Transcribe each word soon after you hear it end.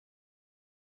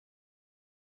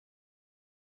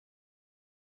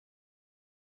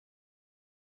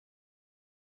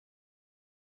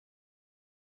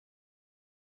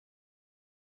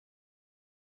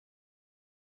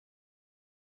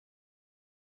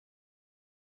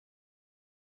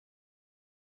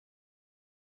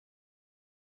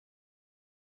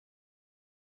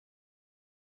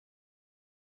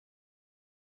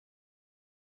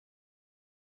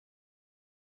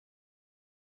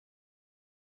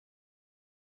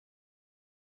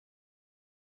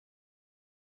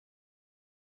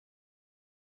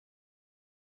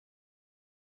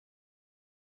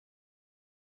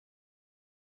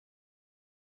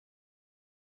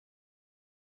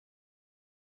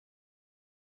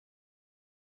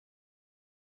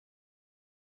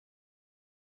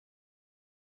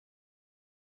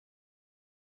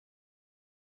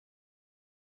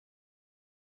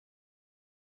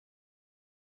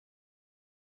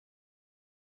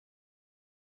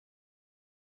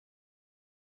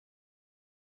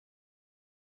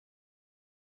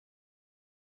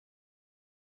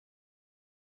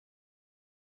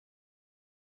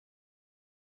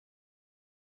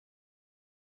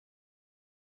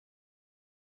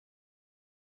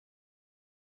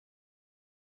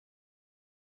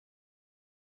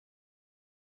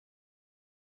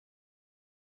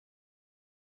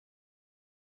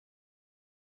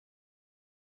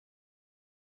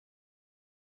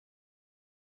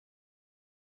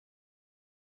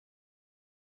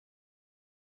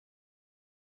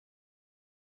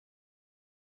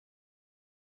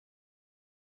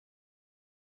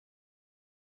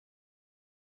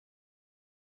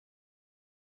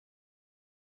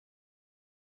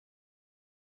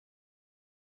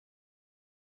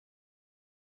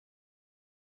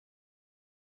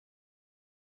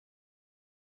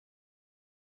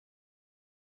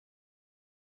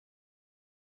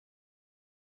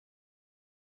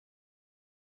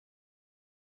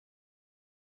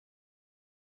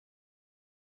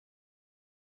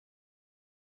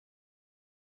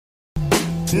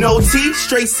No tea,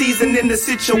 straight season in the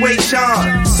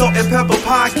situation. Salt and Pepper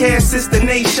Podcast, it's the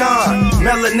nation.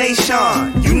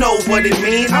 Melanation, you know what it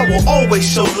mean. I will always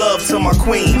show love to my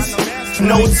queens.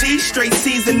 No tea, straight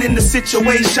season in the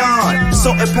situation.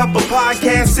 Salt and Pepper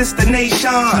Podcast, it's the nation.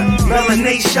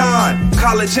 Melanation,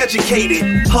 college educated,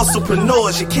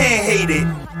 hustlepreneurs, you can't hate it.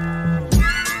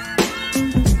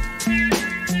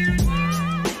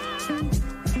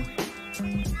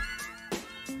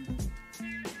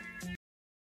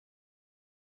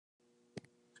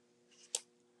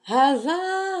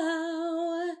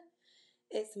 Hello,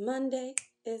 it's Monday,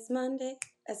 S&P Monday,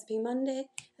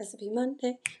 S&P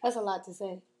Monday. That's a lot to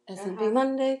say. S&P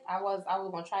Monday. I was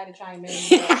gonna try to chime in,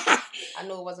 but I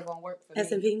knew it wasn't gonna work for me.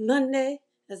 S&P Monday,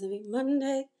 S&P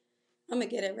Monday. I'm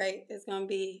gonna get it right. It's gonna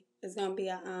be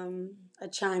a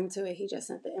chime to it. He just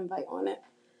sent the invite on it.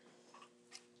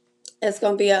 It's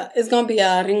gonna be a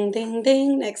ring ding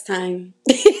ding next time.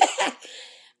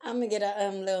 I'm gonna get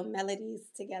a little melodies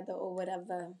together or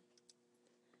whatever.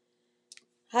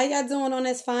 How y'all doing on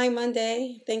this fine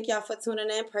Monday? Thank y'all for tuning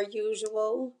in per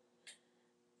usual.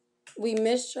 We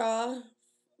missed y'all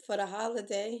for the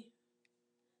holiday.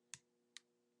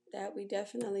 That we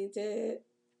definitely did.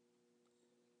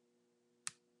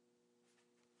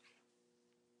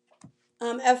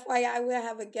 FYI, we'll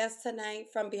have a guest tonight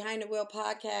from Behind the Wheel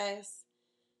Podcast.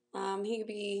 He'll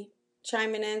be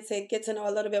chiming in to get to know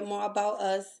a little bit more about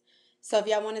us. So if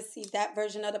y'all want to see that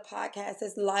version of the podcast,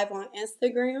 it's live on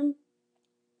Instagram.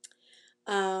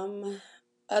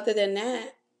 Other than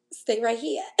that, stay right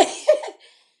here.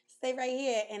 Stay right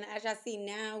here. And as y'all see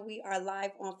now, we are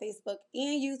live on Facebook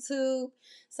and YouTube.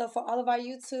 So for all of our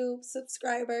YouTube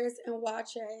subscribers and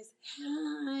watchers,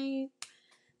 hi.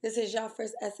 This is y'all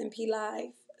first S&P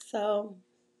Live. So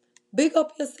big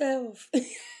up yourself.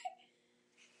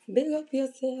 Big up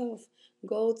yourself.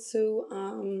 Go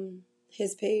to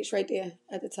his page right there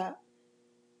at the top.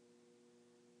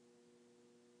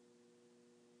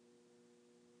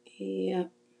 Yeah.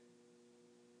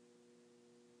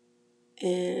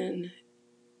 And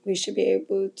we should be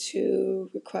able to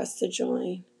request to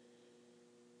join.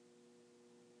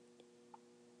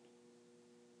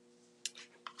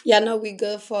 Y'all know we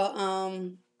good for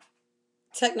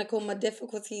technical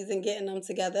difficulties in getting them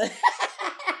together.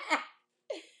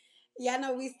 Y'all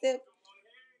know we still.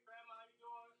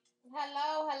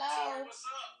 Hello.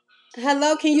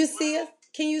 Hello, can you see us?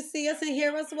 Can you see us and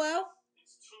hear us well?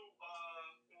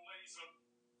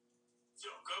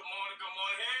 Good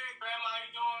morning. Hey, Grandma, how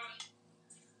you doing?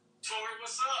 Tori,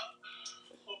 what's up?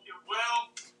 Hope you're well.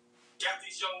 Got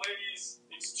these young ladies.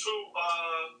 These two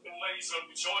young ladies will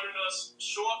be joining us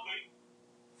shortly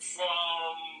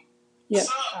from. Yep. What's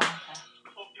up?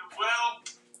 Hope you're well.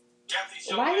 Got these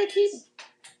young Why ladies. you keep?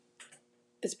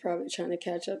 It's probably trying to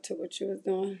catch up to what you was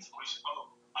doing. They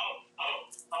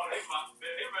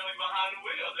really behind the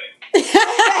wheel. They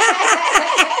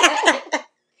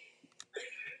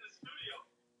in the studio.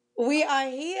 We are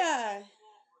here.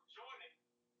 Joining.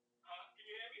 Can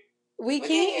you hear me? We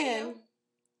can.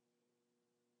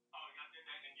 Oh, y'all did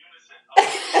that in unison.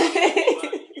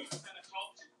 Unison to talk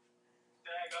to.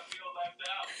 Dag, I feel left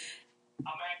out.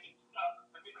 I'm acting.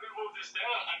 Let me move this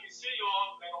down. I can see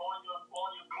y'all and on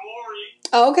your glory.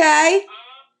 Okay. I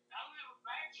don't have a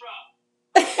backdrop.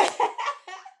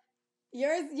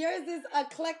 Yours is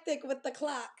eclectic with the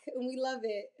clock, and we love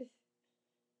it. That's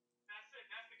it.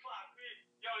 That's the clock.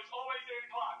 Yo, it's always 8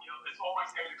 o'clock. Yo, it's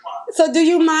always 8 o'clock. So do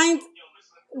you mind? Yo,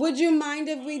 listen. Would you mind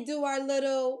if we do our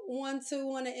little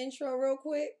 1-2 on the intro real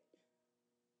quick?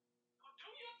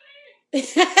 Do your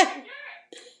thing. Yeah.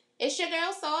 It's your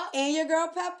girl Salt. And your girl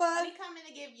Pepper. We coming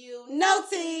to give you No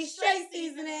tea, straight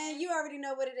seasoning. You already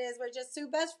know what it is. We're just two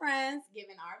best friends.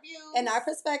 giving our views And our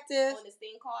perspective. on this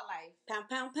thing called life. Pound,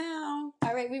 pound, pound.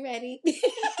 All right, we ready? Oh, yo,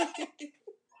 they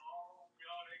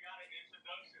got an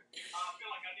introduction. I feel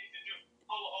like I need to do.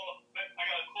 Hold on. I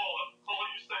got to call her. Call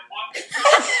you say what?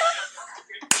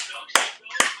 Introduction.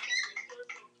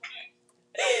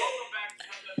 Welcome back to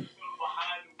another episode of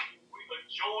Behind the Wheel. We are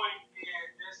joined here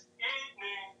this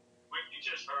evening with, you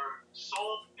just heard,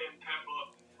 Salt and Pepper.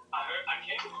 I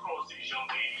came across these young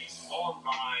ladies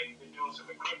online. They're doing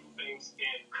some incredible things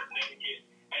in Connecticut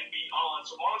and beyond.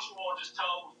 So why don't you all just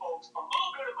tell the folks a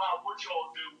little bit about what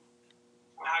y'all do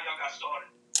and how y'all got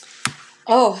started?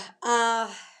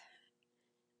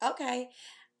 Okay.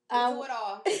 We do it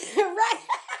all. Right.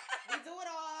 We do it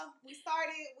all. We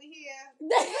started. We here.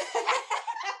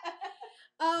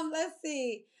 Let's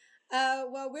see.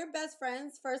 Well, we're best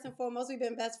friends. First and foremost, we've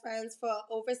been best friends for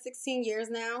over 16 years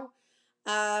now.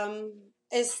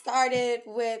 It started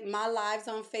with my lives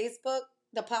on Facebook.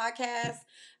 the podcast,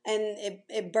 and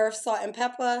it birthed Salt and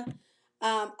Pepper.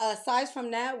 Aside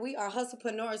from that, we are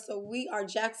hustlepreneurs, so we are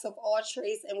jacks of all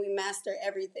trades, and we master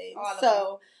everything.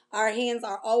 So our hands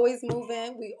are always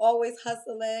moving. We always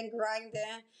hustling,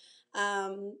 grinding.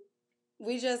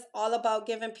 We just all about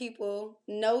giving people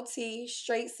no tea,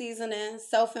 straight seasoning,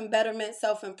 self-embetterment,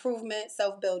 self-improvement,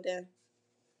 self-building.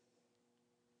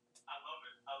 I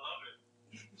love it.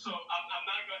 So I'm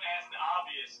not going to ask the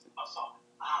obvious of something.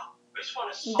 Which one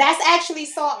is salt? That's actually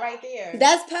salt right there.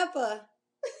 That's pepper. I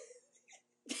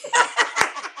said I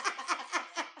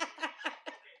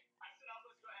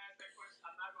was going to ask that question.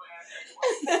 I'm not going to ask that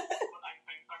question. But I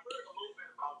heard a little bit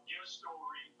about your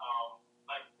story.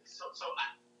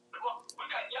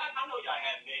 I know y'all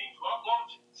have names. Why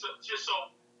don't you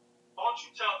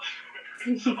tell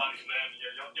somebody's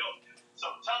laughing? Yo. So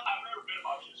I heard a bit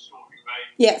about your story, right?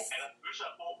 Yes. And which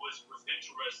I thought was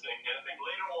interesting. And I think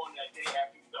later on that day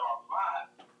after we got off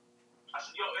live, I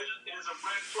said, it is a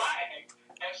red flag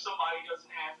if somebody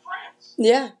doesn't have friends.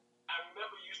 Yeah. I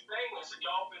remember you saying, I said,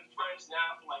 y'all been friends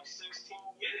now for like 16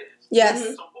 years. Yes.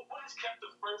 So what has kept the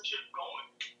friendship going?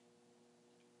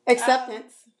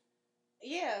 Acceptance.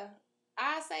 Yeah.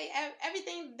 I say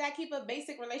everything that keep a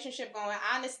basic relationship going.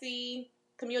 Honesty,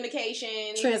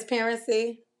 communication.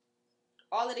 Transparency.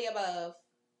 All of the above.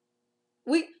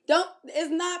 It's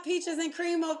not peaches and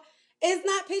cream over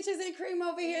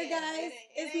here, guys.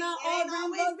 It's not all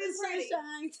rainbows and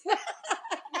sunshine.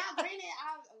 Now, granted,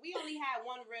 we only had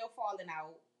one real falling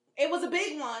out. It was a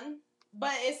big one,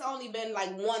 but it's only been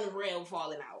like one real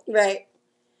falling out. Right.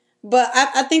 But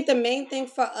I think the main thing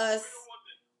for us.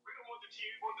 We don't want the tea,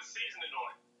 we want the seasoning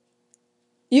on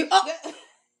it.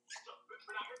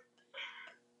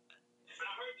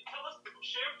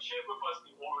 Share with us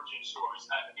the origin stories,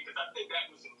 because I think that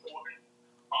was important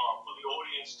for the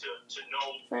audience to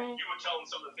know. Right. You were telling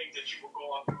some of the things that you were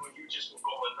going through, and you just were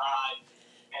going live,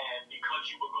 and because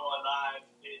you were going live,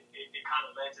 it kind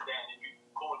of led to that, and you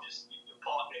called this your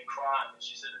partner in crime, and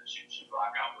she said that she'd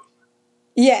rock out with you.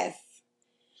 Yes.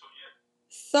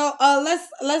 So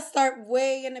let's start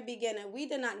way in the beginning. We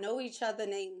did not know each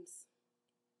other's names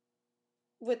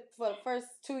for the first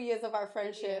 2 years of our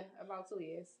friendship. Yeah, about 2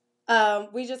 years.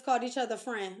 We just called each other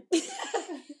friend.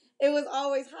 It was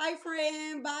always, hi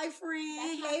friend, bye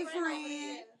friend, hey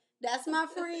friend. That's my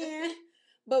friend.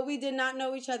 But we did not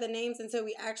know each other's names until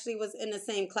we actually was in the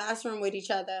same classroom with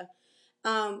each other.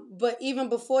 But even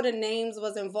before the names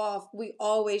was involved, we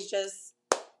always just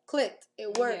clicked.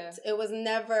 It worked. Yeah. It was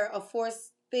never a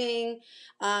forced thing.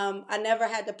 I never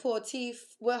had to pull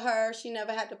teeth with her. She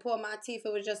never had to pull my teeth.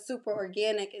 It was just super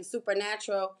organic and super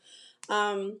natural.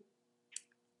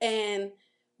 And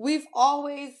we've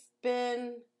always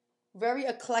been very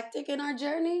eclectic in our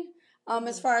journey.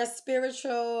 As far as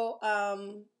spiritual,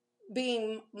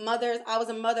 being mothers. I was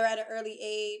a mother at an early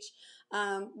age,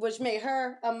 which made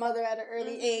her a mother at an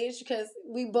early age because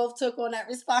we both took on that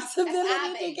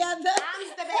responsibility together. I'm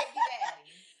the baby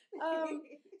daddy.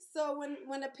 So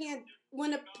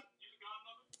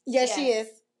yes, she is.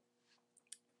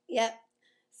 Yep.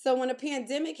 So when the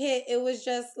pandemic hit, it was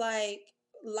just like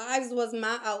lives was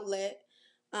my outlet.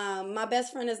 My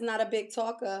best friend is not a big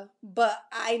talker, but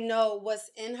I know what's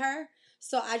in her.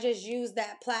 So I just use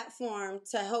that platform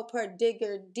to help her dig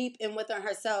her deep in within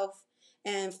herself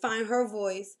and find her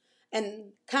voice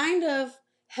and kind of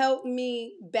help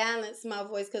me balance my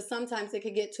voice because sometimes it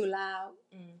could get too loud.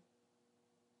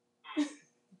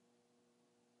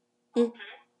 Okay.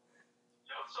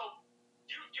 Yeah, so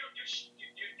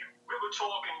we were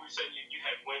talking, we said you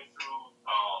had went through,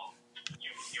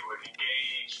 you were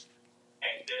engaged,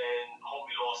 and then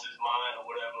homie lost his mind or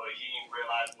whatever, he didn't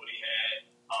realize what he had.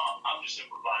 I'm just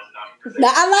improvising out. No,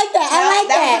 I like that. I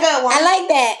like that. A good one. I like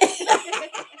that. He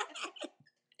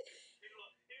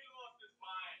lost his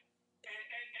mind,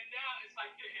 and now it's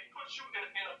like it puts you in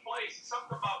a place.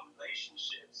 Something about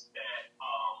relationships that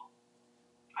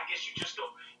I guess you don't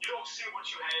see what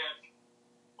you have,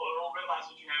 or don't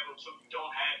realize what you have until you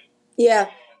don't have it.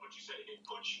 Yeah. But you said it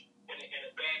puts you in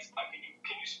a bad spot. Can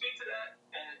you speak to that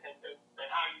and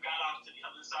how you got out to the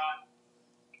other side?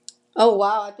 Oh,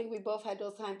 wow. I think we both had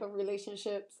those type of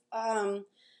relationships.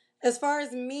 As far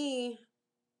as me,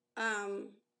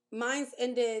 mine's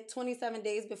ended 27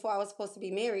 days before I was supposed to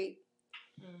be married.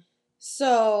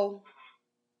 So,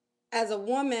 as a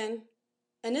woman,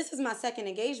 and this is my second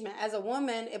engagement, as a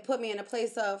woman, it put me in a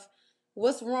place of,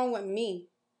 what's wrong with me?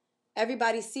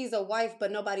 Everybody sees a wife,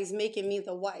 but nobody's making me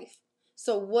the wife.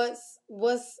 So what's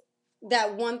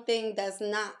that one thing that's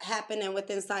not happening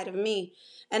within inside of me?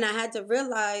 And I had to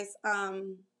realize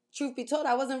truth be told,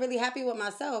 I wasn't really happy with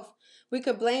myself. We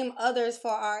could blame others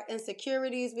for our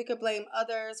insecurities. We could blame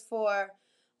others for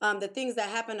the things that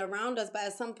happen around us. But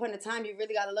at some point in time, you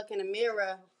really got to look in the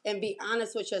mirror and be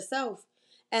honest with yourself.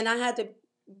 And I had to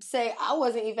say I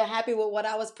wasn't even happy with what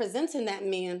I was presenting that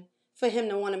man for him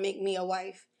to want to make me a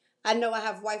wife. I know I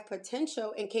have wife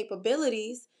potential and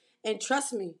capabilities, and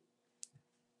trust me,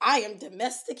 I am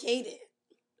domesticated.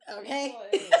 Okay?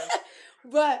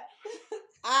 But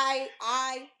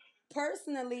I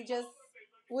personally just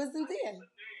wasn't there. Look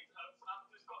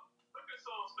at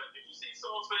Soul's face. Did you see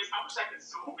Soul's face? I wish I could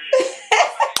zoom in.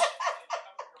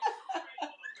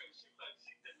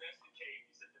 She's domesticated.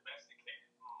 You said domesticated.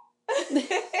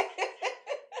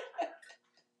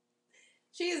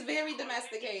 She is very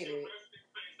domesticated.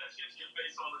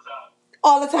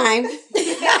 All the time.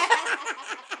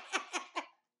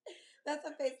 That's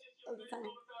a face all the time.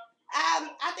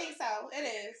 I think so. It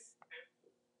is.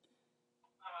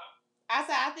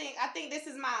 I think this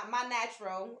is my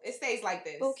natural. It stays like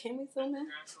this. Oh, can we film that?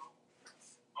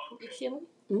 You chilling?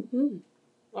 Mm-hmm.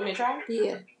 Want me to try?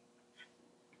 Yeah.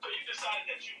 So you decided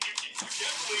that you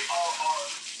definitely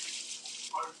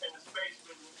are in the space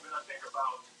when I think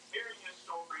about hearing your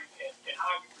story and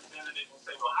how you presented it and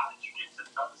say, well, how did you get to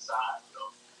the other side? You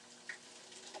know?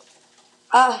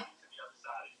 To the other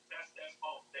side. That's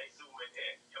both. They zoom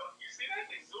in. You see that?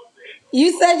 They zoomed in.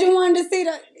 You said you wanted to see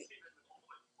the...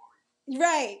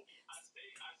 Right.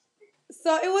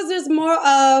 So it was just more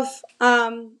of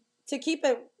to keep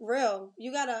it real.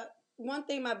 You gotta. One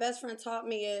thing my best friend taught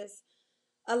me is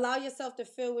allow yourself to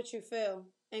feel what you feel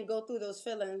and go through those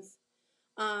feelings.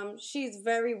 She's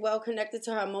very well connected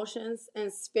to her emotions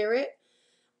and spirit.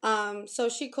 So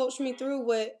she coached me through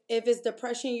what if it's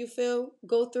depression you feel,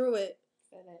 go through it.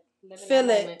 Feel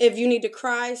it. If you need to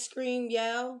cry, scream,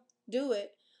 yell, do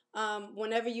it.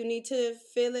 Whenever you need to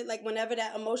feel it, like whenever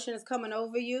that emotion is coming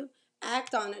over you,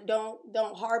 act on it.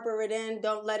 Don't harbor it in.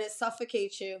 Don't let it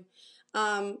suffocate you.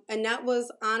 And that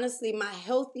was honestly my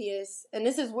healthiest, and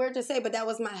this is weird to say, but that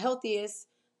was my healthiest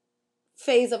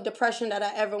phase of depression that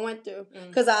I ever went through.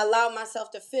 Because I allowed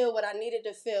myself to feel what I needed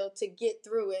to feel to get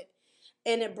through it.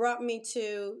 And it brought me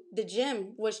to the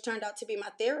gym, which turned out to be my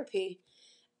therapy.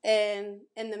 And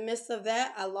in the midst of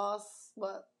that, I lost,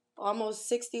 almost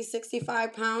 60,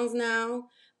 65 pounds now.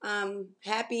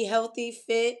 Happy, healthy,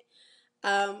 fit.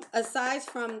 Aside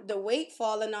from the weight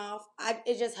falling off,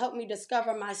 it just helped me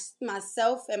discover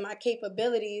myself and my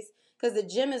capabilities, because the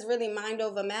gym is really mind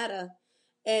over matter.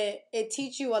 It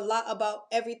teaches you a lot about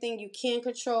everything you can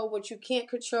control, what you can't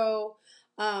control,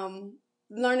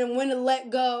 learning when to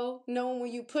let go, knowing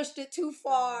when you pushed it too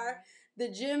far. The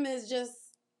gym is just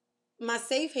my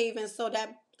safe haven, so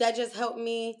that just helped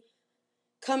me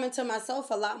come into myself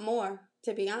a lot more,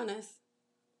 to be honest.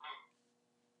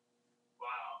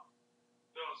 Wow.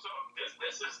 No, so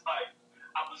this is like,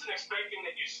 I wasn't expecting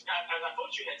that I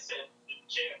thought you had said the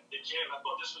gym. I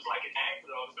thought this was like an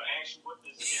accident. I was going to ask you what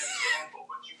this gym stands for,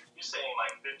 but you're saying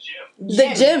like the gym. The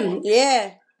gym,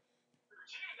 yeah. The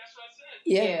gym, that's what I said.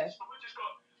 Yeah. So we're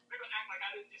going to act like I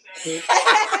didn't just ask you.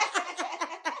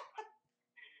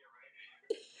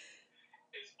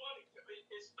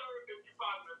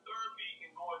 The third week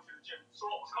and going to the gym. So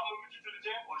what was coming with you to the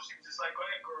gym, or she was just like, go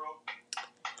ahead, girl?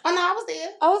 Oh no, I was there.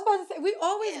 I was about to say, we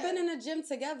always been in the gym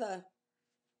together.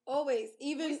 Always.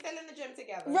 Even we still in the gym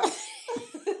together. Right.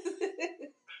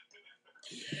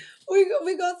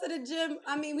 we go to the gym.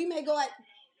 I mean, we may go at...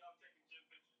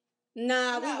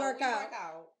 Nah, we work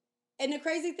out. And the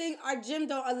crazy thing, our gym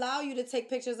don't allow you to take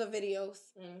pictures or videos.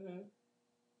 Mm-hmm.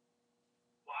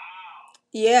 Wow.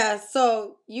 Yeah,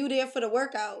 so you there for the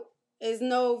workout. There's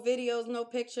no videos, no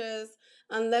pictures,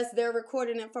 unless they're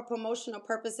recording it for promotional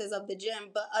purposes of the gym.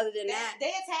 But other than that...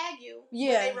 They'll tag you.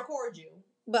 Yeah. They record you.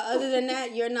 But other than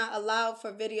that, you're not allowed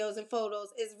for videos and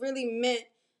photos. It's really meant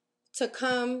to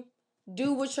come,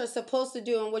 do what you're supposed to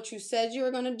do and what you said you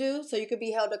were going to do, so you could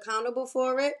be held accountable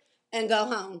for it and go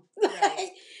home.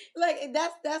 Right. Like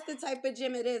that's the type of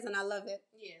gym it is, and I love it.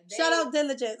 Yeah. Shout out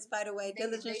Diligence, by the way.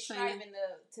 Diligence they training. striving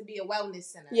to be a wellness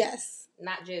center. Yes.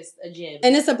 Not just a gym.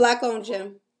 And it's a Black-owned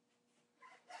gym.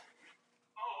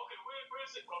 Oh, okay. Where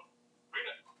is it from?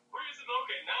 Where is it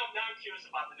located? Now I'm curious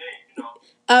about the name, you know.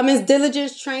 It's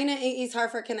Diligence Training in East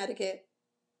Hartford, Connecticut.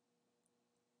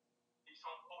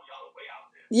 Y'all are way out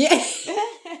there. Yeah. I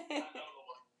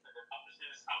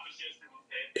was just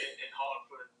in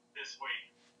Hartford this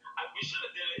week. We should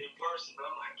have did it in person, but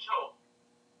I'm like, yo,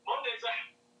 Mondays,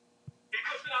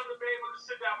 because then I would have been able to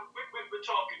sit down. We're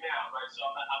talking now, right? So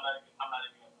I'm not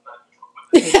even talking about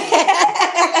that.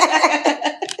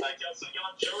 Like, so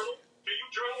y'all journal? Do you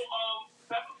journal,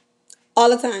 Pepper? All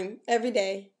the time, every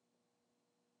day.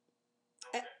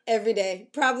 Every day.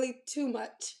 Probably too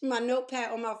much. My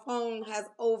notepad on my phone has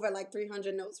over like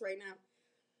 300 notes right now.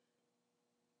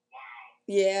 Wow.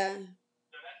 Yeah. That is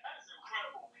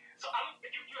incredible. So you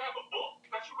have a book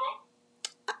that you wrote?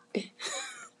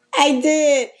 I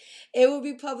did. It will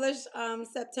be published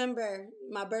September,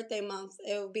 my birthday month.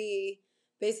 It will be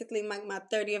basically my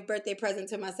 30th birthday present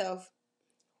to myself.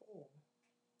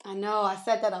 I know, I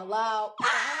said that out loud.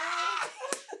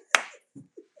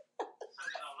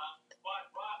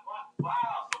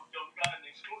 Wow. So we got an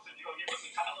exclusive. You gonna give us the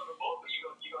title of the book, or you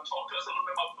gonna talk to us a little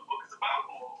bit about what the book is about,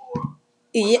 or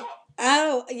Yeah.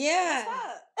 Oh, yeah.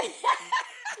 What's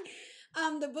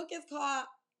up? The book is called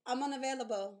I'm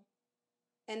Unavailable,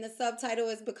 and the subtitle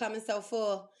is Becoming So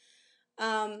Full.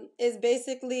 It's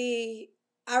basically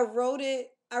I wrote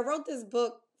this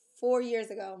book 4 years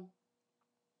ago,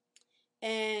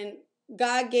 and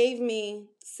God gave me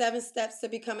 7 steps to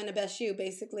becoming the best you,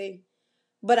 basically.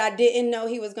 But I didn't know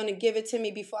He was going to give it to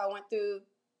me before I went through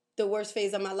the worst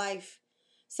phase of my life.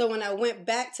 So when I went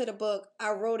back to the book,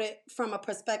 I wrote it from a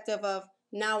perspective of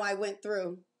now I went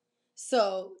through.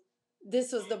 So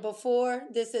this was the before,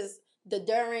 this is the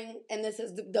during, and this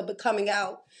is the becoming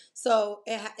out. So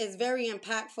it's very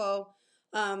impactful.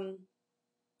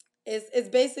 It's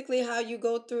basically how you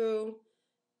go through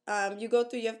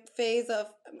your phase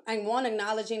of, and one,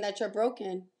 acknowledging that you're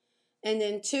broken, and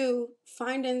then 2,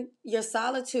 finding your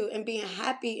solitude and being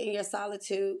happy in your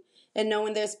solitude, and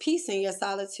knowing there's peace in your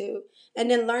solitude, and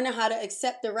then learning how to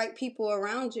accept the right people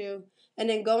around you, and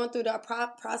then going through the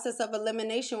process of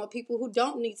elimination with people who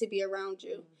don't need to be around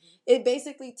you. It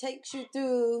basically takes you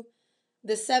through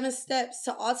the 7 steps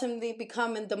to ultimately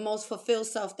becoming the most fulfilled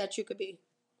self that you could be.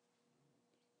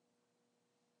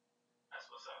 that's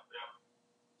what's up. Yeah.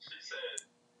 She said,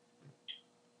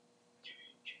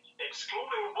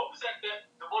 excluding. What was that?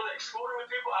 The one that excluding the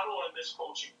people. I don't want to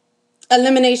misquote you.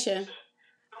 Elimination.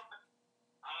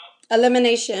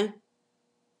 Elimination.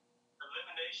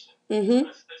 Mm-hmm.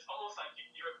 It's almost like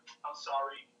you're. I'm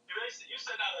sorry. You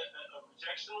sent out a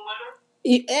rejection letter.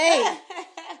 Hey,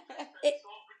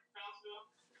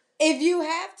 if you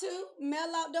have to,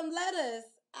 mail out them letters.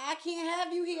 I can't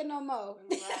have you here no more.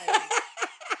 Right.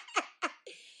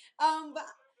 But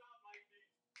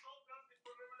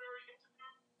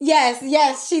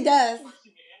yes, she does.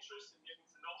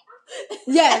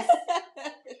 Yes.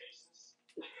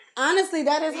 Honestly,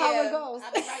 that is how it goes. I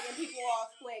be writing people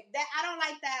off quick. I don't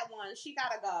like that one. She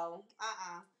gotta go.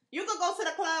 You could go to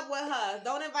the club with her.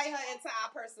 Don't invite her into our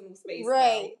personal space.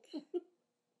 Right. There's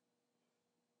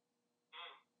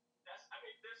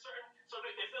certain. So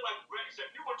they feel like, so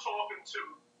if you were talking to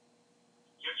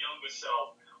your younger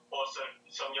self or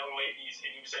some young ladies,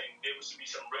 and you were saying there should be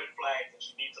some red flags that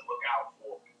you need to look out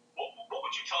for, what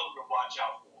would you tell them to watch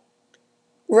out for?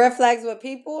 Red flags with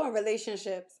people or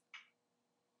relationships?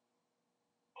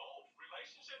 Both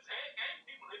relationships and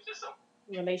people. It's just some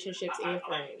Relationships and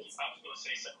friends. I was going to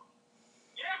say something.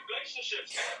 Yeah,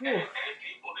 relationships and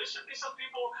people. There should be some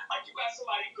people, like you got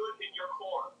somebody good in your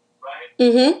corner, right?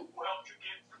 Mm-hmm. Who helped you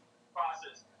get through the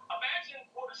process. Imagine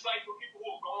what it's like for people who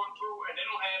are going through and they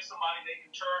don't have somebody they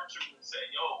can turn to and say,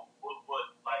 yo, what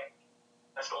like,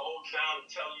 that's going to hold you down and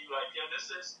tell you, like, yeah,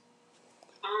 this is,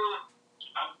 we're going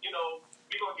to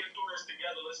get through this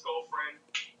together. Let's go, friend.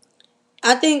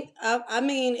 I think,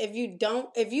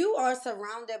 if you are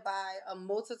surrounded by a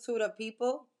multitude of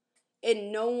people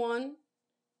and no one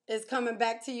is coming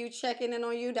back to you, checking in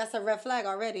on you, that's a red flag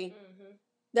already. Mm-hmm.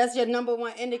 That's your number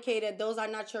one indicator. Those are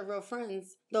not your real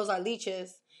friends. Those are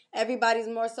leeches. Everybody's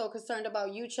more so concerned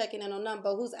about you checking in on them,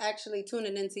 but who's actually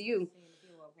tuning into you?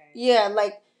 Okay. Yeah,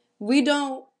 like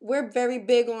we're very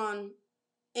big on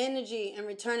energy and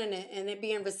returning it and it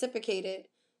being reciprocated.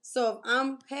 So if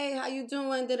I'm, hey, how you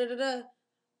doing? Da da da da.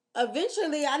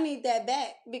 Eventually, I need that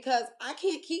back because I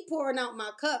can't keep pouring out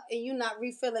my cup and you not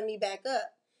refilling me back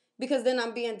up, because then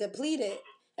I'm being depleted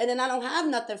and then I don't have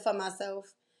nothing for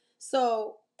myself.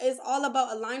 So it's all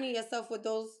about aligning yourself with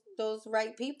those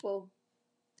right people.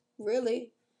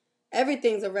 Really,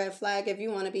 everything's a red flag if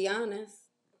you want to be honest.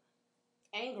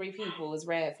 Angry people is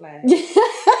red flag.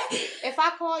 If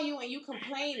I call you and you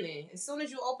complaining, as soon as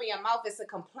you open your mouth, it's a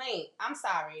complaint. I'm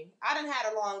sorry. I done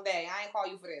had a long day. I ain't call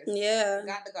you for this. Yeah.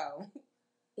 Got to go.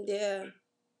 Yeah. He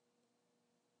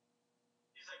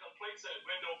said complaints at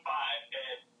window 5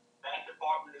 and that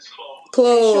department is closed.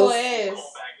 Closed. It sure is.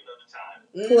 Call back another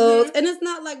time. Closed. And it's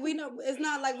not like it's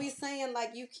not like we saying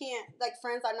like you can't, like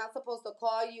friends are not supposed to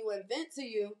call you and vent to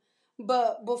you.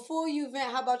 But before you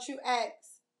vent, how about you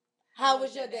ask, how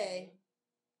was your day?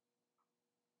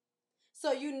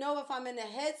 So you know if I'm in the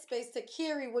headspace to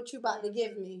carry what you about to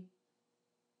give me.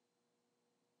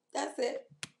 That's it.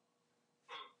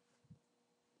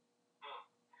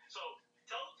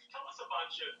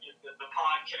 about the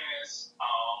podcast,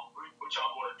 what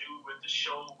y'all want to do with the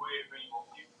show, where you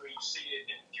see it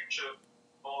in the future,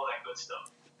 all that good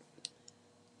stuff.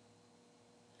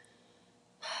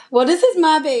 Well, this is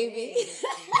my baby.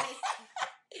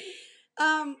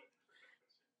 I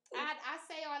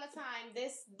say all the time,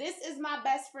 this is my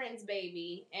best friend's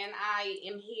baby, and I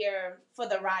am here for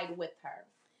the ride with her.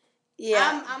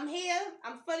 Yeah, I'm here.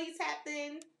 I'm fully tapped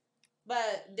in,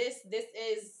 but this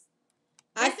is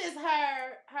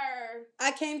her.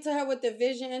 I came to her with the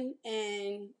vision,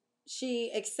 and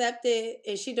she accepted,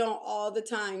 and she don't all the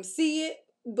time see it,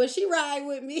 but she ride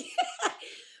with me.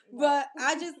 But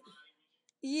I just.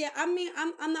 Yeah, I mean,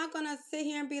 I'm not gonna sit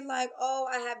here and be like, oh,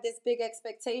 I have this big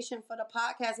expectation for the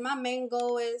podcast. My main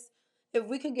goal is if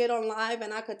we could get on live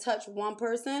and I could touch one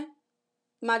person,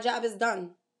 my job is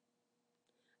done.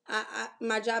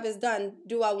 My job is done.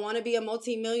 Do I want to be a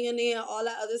multimillionaire? All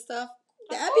that other stuff.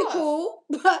 That'd be cool,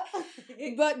 but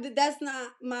that's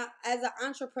not my. As an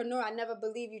entrepreneur, I never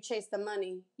believe you chase the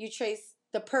money. You chase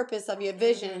the purpose of your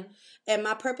vision, and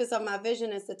my purpose of my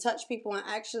vision is to touch people and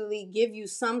actually give you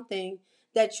something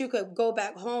that you could go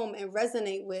back home and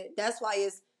resonate with. That's why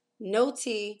it's no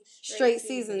tea, straight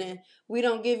seasoning. We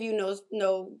don't give you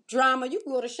no drama. You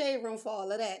can go to Shade Room for all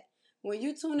of that. When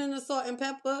you tune in to Salt and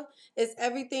Pepper, it's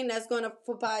everything that's going to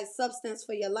provide substance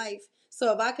for your life.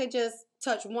 So if I could just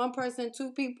touch one person,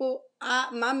 two people,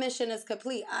 my mission is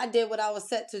complete. I did what I was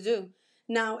set to do.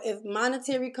 Now, if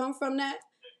monetary come from that,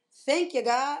 thank you,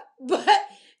 God. But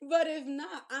if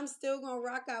not, I'm still going to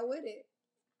rock out with it.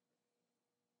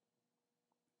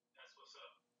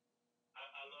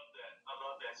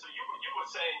 So you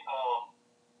were saying,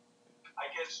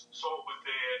 I guess Salt was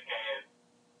there,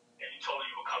 and you told her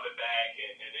you were coming back,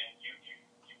 and then you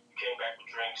came back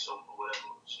with drinks or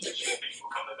whatever. She didn't think you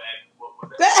were coming back. What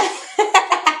was that?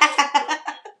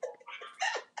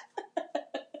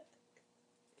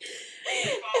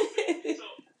 So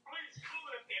please cool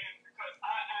it in, because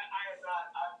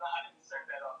I didn't set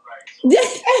that up right.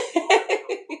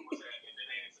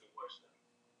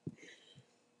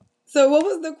 So what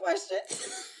was the question?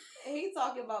 He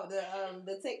talking about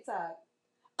the TikTok.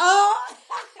 Oh.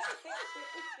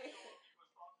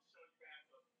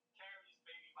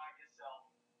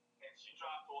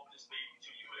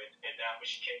 And now when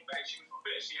she came back, she was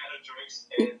prepared. She had her drinks.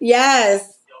 And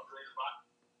yes.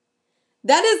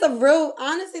 That is a real,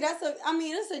 honestly,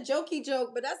 it's a jokey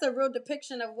joke, but that's a real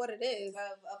depiction of what it is. Of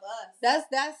us.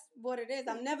 That's what it is.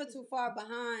 I'm never too far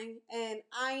behind. And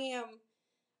I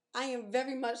am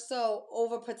very much so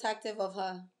overprotective of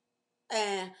her.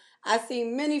 And I see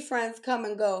many friends come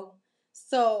and go.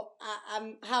 So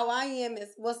I'm how I am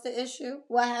is, what's the issue?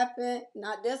 What happened?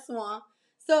 Not this one.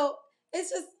 So it's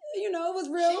just, it was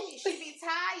real. She be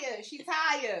tired. She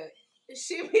tired.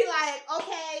 She be like,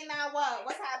 okay, now what?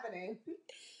 What's happening?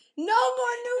 No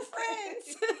more new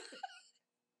friends.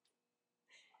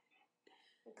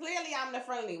 Clearly, I'm the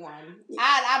friendly one.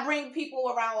 I bring people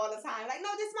around all the time. Like,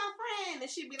 no, this is my friend. And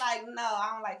she be like, no, I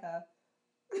don't like her.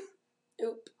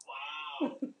 Nope. Wow.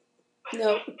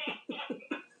 Nope.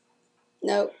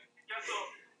 Nope. Yeah,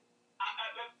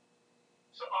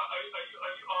 so are you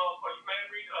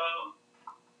married?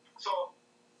 So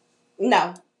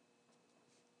no.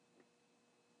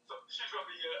 So she's gonna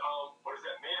be what is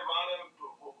that, maid of honor?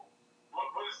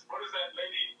 What is that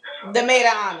lady? The maid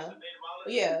of honor.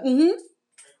 Yeah. Mm-hmm.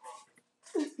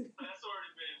 That's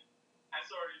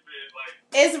already been like.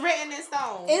 It's written in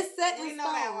stone. It's set in stone. We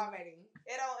know that already.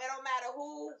 It don't matter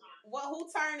who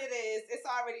turn it is. It's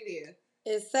already there.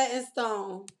 It's set in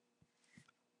stone.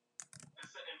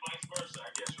 And vice versa, I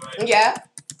guess, right? Yeah.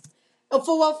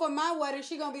 For my wedding,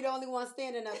 she gonna be the only one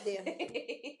standing up there. Oh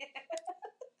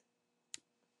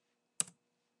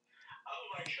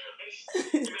my gosh!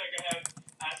 You're not gonna have.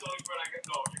 That's the only friend I can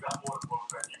know. You got more than one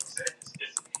friend. You said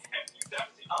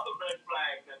that's the other red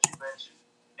flag that you mentioned.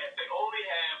 If they only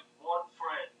have one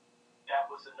friend, that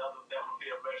would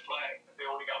be a red flag. If they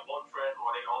only got one friend,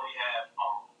 or they only have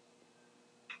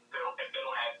if they don't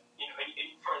have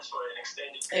any friends for an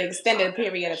extended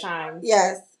period of time.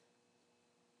 Yes.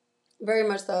 Very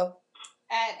much so.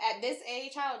 At this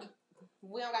age,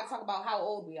 we don't got to talk about how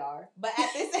old we are, but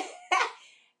at this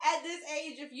at this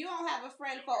age, if you don't have a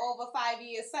friend for over 5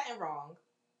 years, something wrong.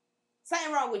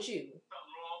 Something wrong with you. Something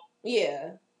wrong?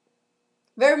 Yeah.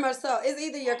 Very much so. It's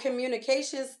either your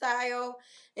communication style,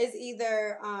 it's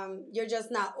either you're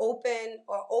just not open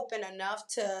or open enough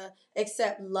to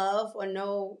accept love or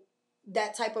know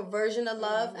that type of version of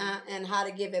love and how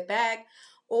to give it back.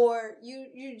 Or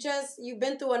you've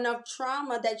been through enough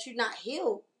trauma that you're not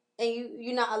healed and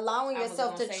you're not allowing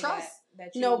yourself to trust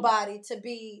nobody to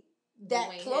be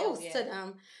that Dwayne close Hill, to yeah.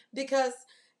 them. Because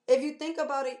if you think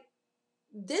about it,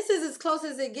 this is as close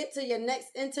as it get to your next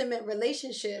intimate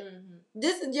relationship. Mm-hmm.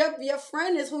 This is your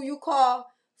friend is who you call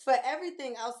for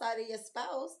everything outside of your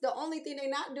spouse. The only thing they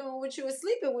not doing with you is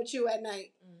sleeping with you at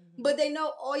night. Mm-hmm. But they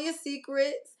know all your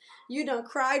secrets. You done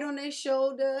cried on their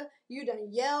shoulder. You done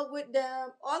yelled with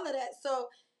them. All of that. So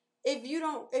if you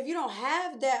don't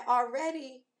have that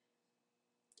already,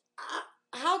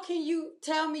 how can you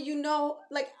tell me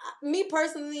like me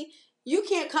personally, you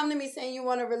can't come to me saying you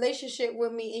want a relationship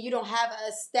with me and you don't have an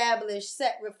established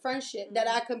set with friendship that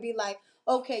I can be like,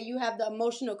 okay, you have the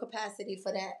emotional capacity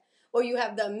for that, or you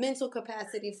have the mental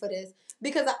capacity for this,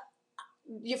 because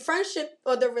your friendship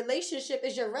or the relationship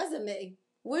is your resume.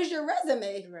 Where's your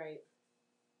resume? Right.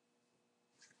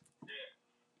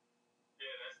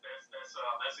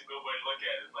 That's a good way to look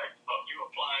at it. Like, you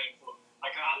applying for,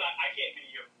 like, I can't be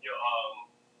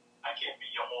I can't be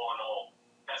your all in all.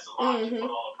 That's a lot to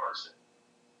put on a person.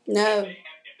 No. If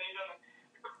they don't,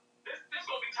 there's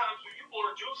gonna be times where you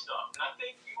want to do stuff, and I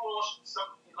think you all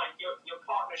like your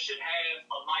partner should have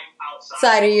a life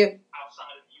outside of you.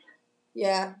 Outside of you.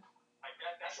 Yeah. Like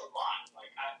that's a lot.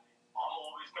 Like I'm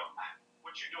always going,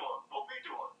 what you doing? What we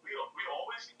doing? We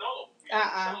always know.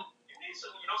 You need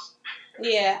some,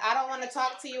 Yeah, I don't want to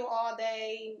talk to you all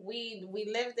day. We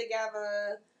live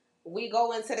together. We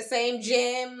go into the same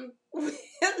gym. Like,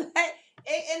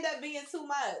 it end up being too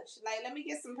much. Like, let me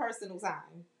get some personal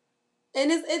time.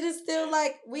 And it is still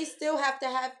like we still have to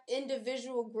have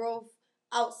individual growth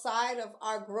outside of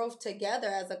our growth together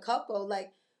as a couple.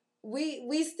 Like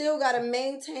we still got to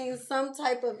maintain some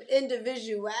type of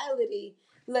individuality.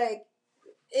 Like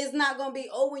it's not gonna be,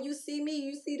 oh, when you see me,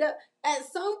 you see that. At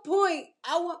some point,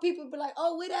 I want people to be like,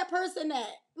 oh, where that person at?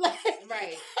 Like,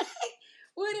 right.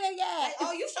 Where they at? Like,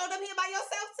 oh, you showed up here by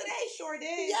yourself today? Sure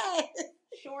did. Yes.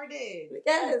 Sure did.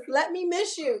 Yes. Let me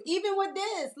miss you. Even with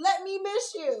this, let me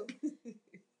miss you.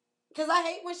 Because I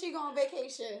hate when she go on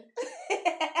vacation.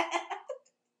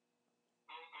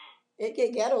 It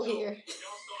get ghetto here.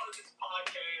 Y'all started this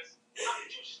podcast. How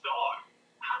did you start?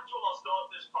 How did you all start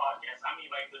this podcast? I mean,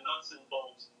 like the nuts and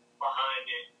bolts behind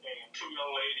it, and two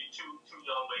young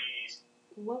ladies.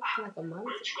 What, like a month?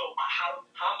 Where'd you go? How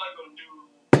am I going to do?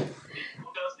 Who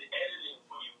does the editing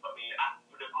for you? I mean,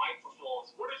 the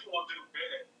microphones. What did you all do?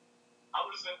 I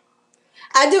was listening.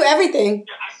 I do everything.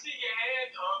 Yeah, I see your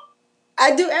hand up.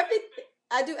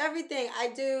 I do everything. I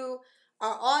do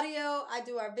our audio. I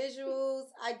do our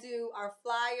visuals. I do our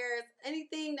flyers.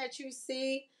 Anything that you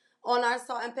see on our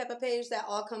Salt and Pepper page, that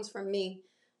all comes from me.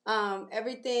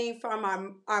 Everything from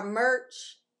our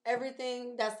merch,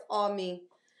 everything, that's all me.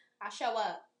 I show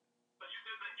up. So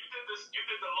you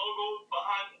did the logo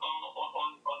behind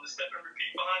on the step and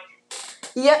repeat behind you?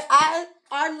 Yeah,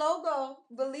 our logo,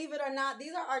 believe it or not,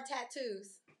 these are our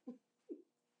tattoos. Y'all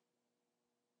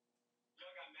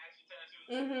got matching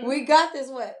tattoos? Mm-hmm. We got this,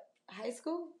 high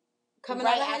school? Coming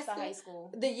right out of high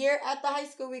school. The year after high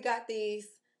school, we got these.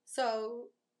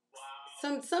 So,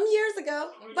 wow. some years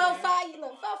ago, about 5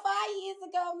 years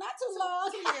ago, not too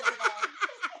long. 2 years ago.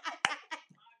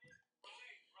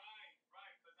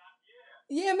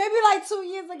 Yeah, maybe like 2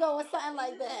 years ago or something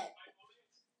like that.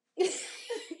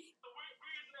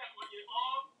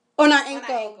 On our ankle. On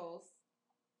our ankles.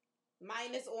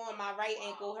 Mine is on my right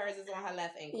ankle. Hers is on her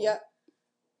left ankle. Yep.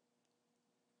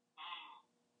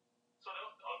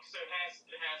 So it has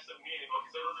some meaning. Okay,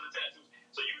 so those are the tattoos.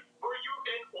 So were you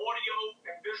in audio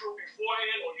and visual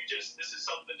beforehand, or this is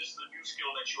a new skill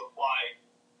that you applied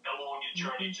along your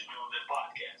journey to do this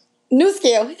podcast? New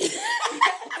skill.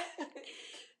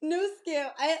 New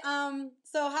skill.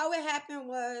 So how it happened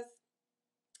was,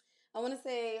 I want to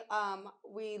say,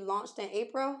 we launched in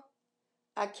April.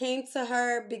 I came to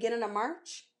her beginning of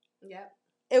March. Yep.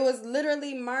 It was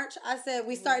literally March. I said,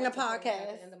 we starting a podcast.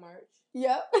 At the end of March.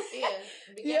 Yep. Yeah.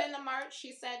 Beginning of March,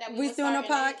 she said that we doing a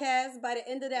podcast. By the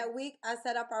end of that week, I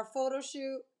set up our photo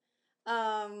shoot.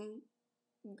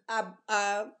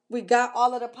 We got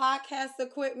all of the podcast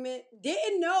equipment.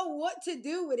 Didn't know what to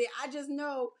do with it. I just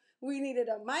know we needed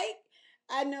a mic.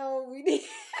 I know we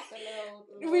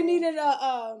needed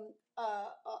a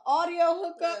audio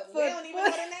hookup. We don't even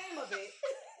know the name of it.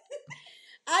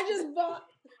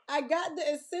 I got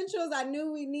the essentials I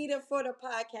knew we needed for the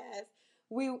podcast.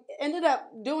 We ended up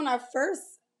doing our first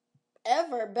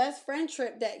ever best friend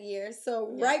trip that year. So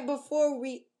right before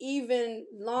we even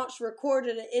launched,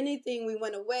 recorded or anything, we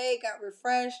went away, got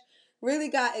refreshed, really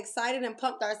got excited and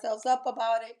pumped ourselves up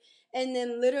about it. And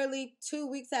then literally 2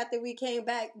 weeks after we came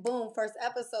back, boom, first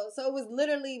episode. So it was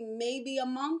literally maybe a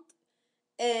month.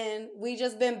 And we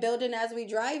just been building as we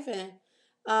driving.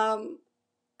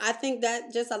 I think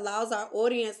that just allows our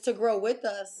audience to grow with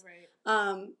us.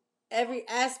 Right. Every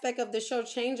aspect of the show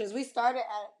changes. We started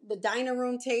at the dining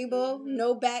room table,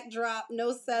 no backdrop, no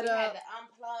We had setup. to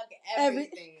unplug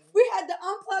everything. We had to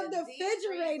unplug the deep freezer,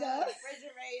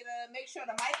 refrigerator refrigerator, make sure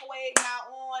the microwave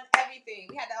not on, everything.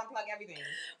 We had to unplug everything.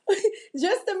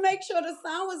 just to make sure the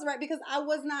sound was right because I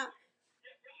was not.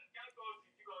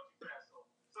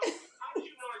 So how did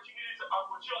you know that you needed to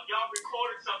y'all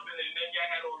recorded something and then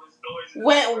y'all had all this noise in the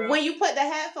background? When you put the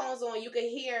headphones on, you could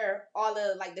hear all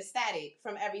the like the static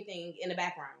from everything in the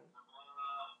background.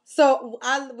 So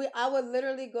I would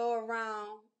literally go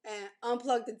around and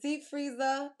unplug the deep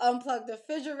freezer, unplug the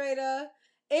refrigerator,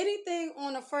 anything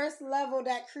on the first level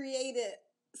that created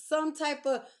some type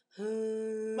of. But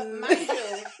mind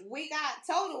you, we got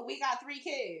 3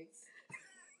 kids.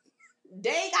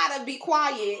 They gotta be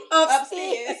quiet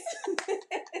upstairs.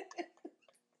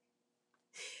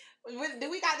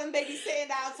 We got them babies sitting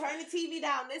down, turn the TV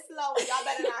down this low, and y'all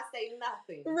better not say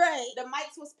nothing. Right. The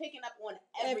mics was picking up on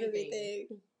everything.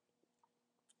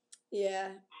 Yeah.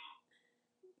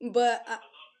 But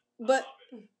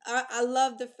I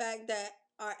love the fact that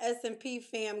our S&P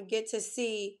fam get to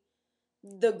see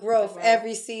the growth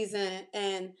every season,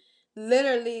 and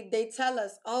literally they tell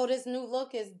us, oh, this new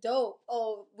look is dope,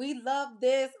 oh, we love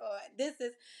this, or this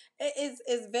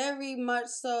is very much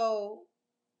so.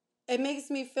 It makes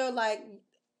me feel like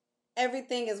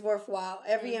everything is worthwhile,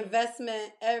 every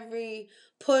investment, every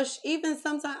push. Even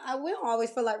sometimes we don't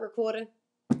always feel like recording.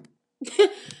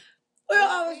 We don't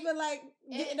always feel like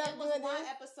getting up. It was one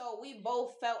episode we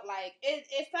both felt like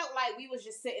it felt like we was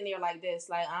just sitting there like this,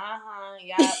 like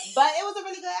yeah. But it was a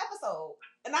really good episode,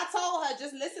 and I told her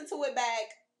just listen to it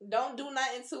back, don't do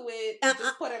nothing to it,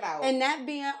 just put it out. And that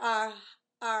being our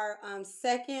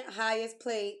second highest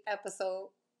played episode.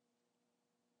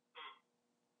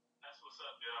 That's what's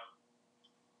up, yeah.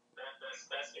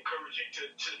 That's encouraging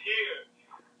to hear.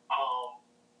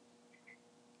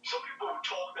 Some people would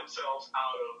talk themselves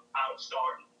out of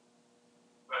starting,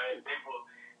 right? They will.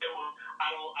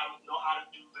 I don't know how to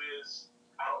do this.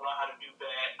 I don't know how to do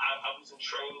that. I wasn't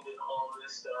trained in all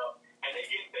this stuff, and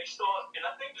they start. And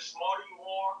I think the smarter you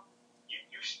are,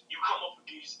 you come up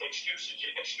with these excuses.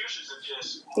 Your excuses are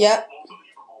just more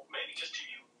believable, maybe just to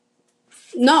you.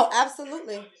 No,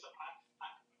 absolutely.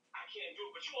 I can't do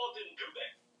it, but you all didn't do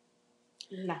that.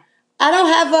 No. I don't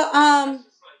have a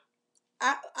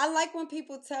I like when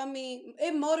people tell me,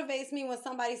 it motivates me when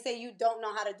somebody say you don't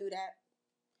know how to do that,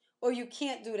 or you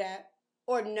can't do that,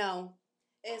 or no.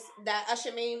 It's that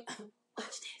Usher meme.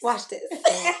 Watch this.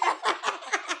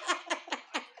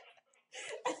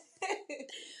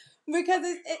 Because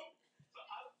Which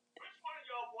one of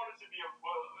y'all wanted to be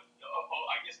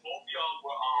I guess both of y'all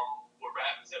were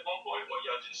rappers at one point, or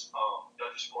y'all just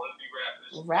wanted to be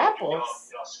rappers? Rappers.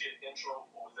 Y'all skip intro,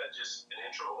 or was that just an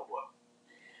intro, or what?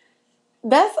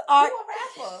 That's our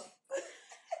rapper.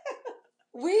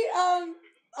 We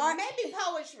maybe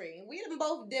poetry. We done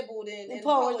both dibbled in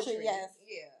poetry, yes.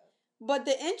 Yeah. But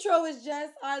the intro is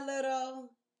just our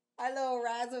little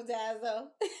razzle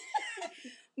dazzle.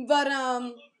 But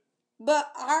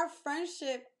our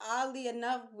friendship, oddly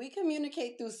enough, we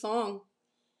communicate through song.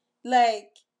 Like,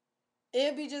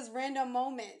 it'll be just random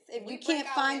moments. If you can't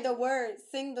find the words,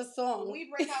 sing the song. We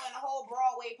break out in a whole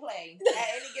Broadway play at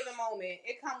any given moment.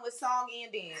 It comes with song and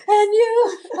dance. And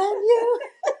you.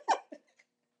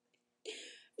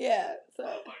 Yeah. So.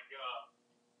 Oh my God.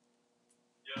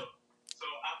 Yo. So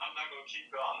I'm not gonna keep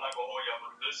y'all. I'm not gonna hold y'all.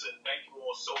 But listen, thank you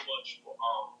all so much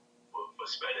for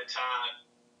spending time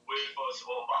with us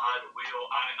on Behind the Wheel.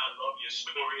 I love your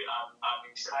story. I'm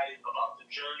excited about the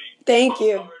journey. Thank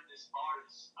you. I heard this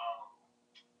artist.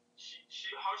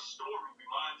 Her story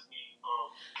reminds me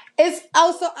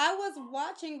of. So I was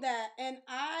watching that, and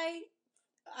I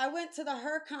went to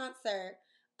her concert.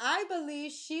 I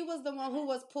believe she was the one who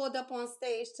was pulled up on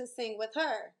stage to sing with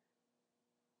her.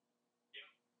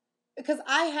 Because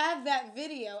I have that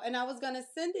video, and I was going to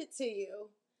send it to you.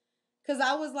 Because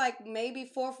I was like maybe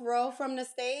 4th row from the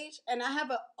stage, and I have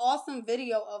an awesome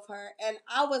video of her, and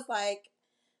I was like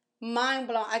mind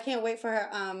blown. I can't wait for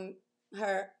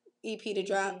her EP to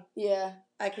drop. Yeah,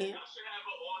 I can't. I should have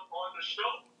her on the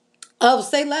show. Oh,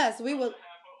 say less. We would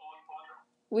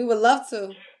love to.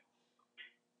 Yeah.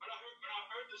 But I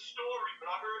heard the story. But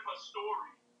I heard her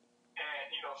story, and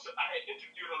so I had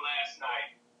interviewed her last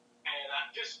night, and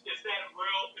is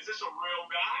this a real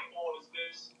guy, or is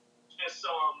this just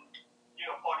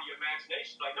part of your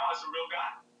imagination? Like, no, it's a real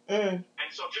guy. And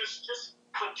so just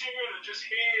continue to just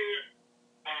hear,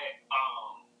 and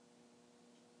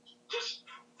just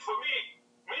for me,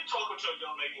 when you're talking to a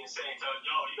young lady and saying to her,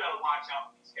 yo, you gotta watch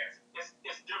out for these cats.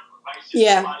 It's different. right? It's just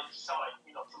Yeah. somebody just sound like,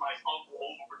 somebody's uncle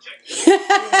overprotecting.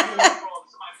 Somebody who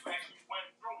actually went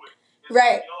through it. It's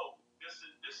Right. like, yo, this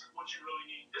is what you really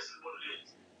need. This is what it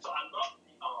is. So I love the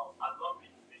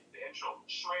intro.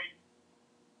 Straight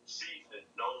seasoning.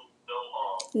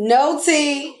 No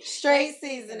tea, straight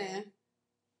seasoning. Love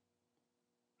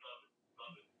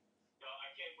it. I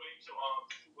can't wait to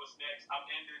see what's next. I'm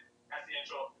ending. That's the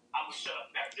intro. I'm gonna shut up.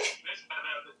 This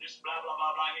blah blah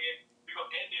blah blah here. We're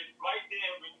gonna end it right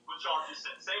there with what y'all just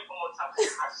said. Same all the time.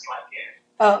 I just like it.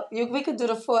 Oh, we could do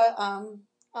the full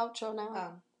outro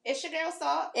now. It's your girl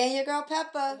Salt. And your girl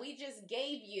Pepper. We just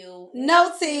gave you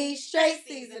No tea, straight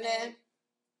seasoning.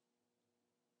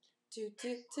 Do.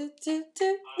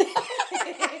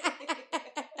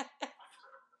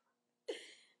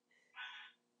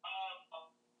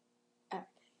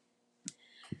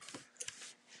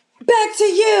 Back to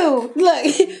you. Look,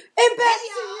 and back to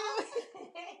you.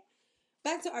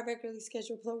 Back to our regularly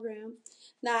scheduled program.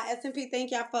 Now, S&P,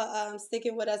 thank y'all for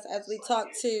sticking with us as we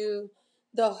talk to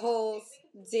the host,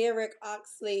 Derek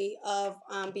Oxley of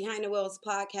Behind the Wheels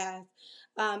podcast.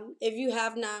 If you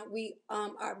have not, we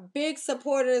are big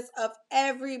supporters of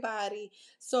everybody.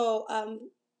 So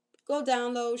go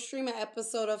download, stream an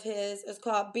episode of his. It's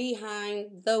called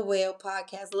Behind the Wheel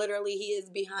podcast. Literally, he is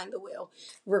behind the wheel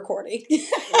recording.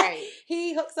 Right.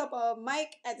 He hooks up a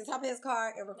mic at the top of his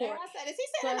car and records. I said, is he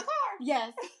sitting in the car?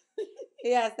 Yes.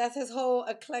 Yes, that's his whole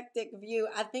eclectic view.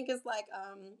 I think it's like,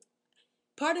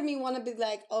 part of me want to be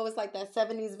like, oh, it's like that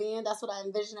 70s van. That's what I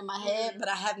envision in my head, but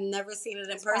I have never seen it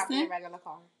in person. Probably a regular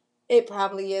car. It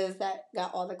probably is that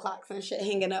got all the clocks and shit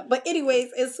hanging up. But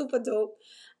anyways, it's super dope.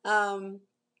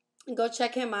 Go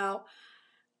check him out.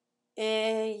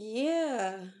 And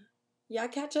yeah, y'all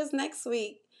catch us next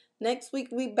week. Next week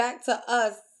we back to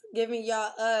us, giving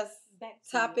y'all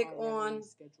topic on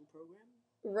schedule program.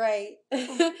 Right.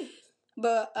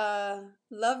 But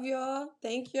love y'all.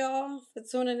 Thank y'all for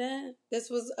tuning in.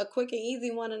 This was a quick and easy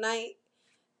one tonight.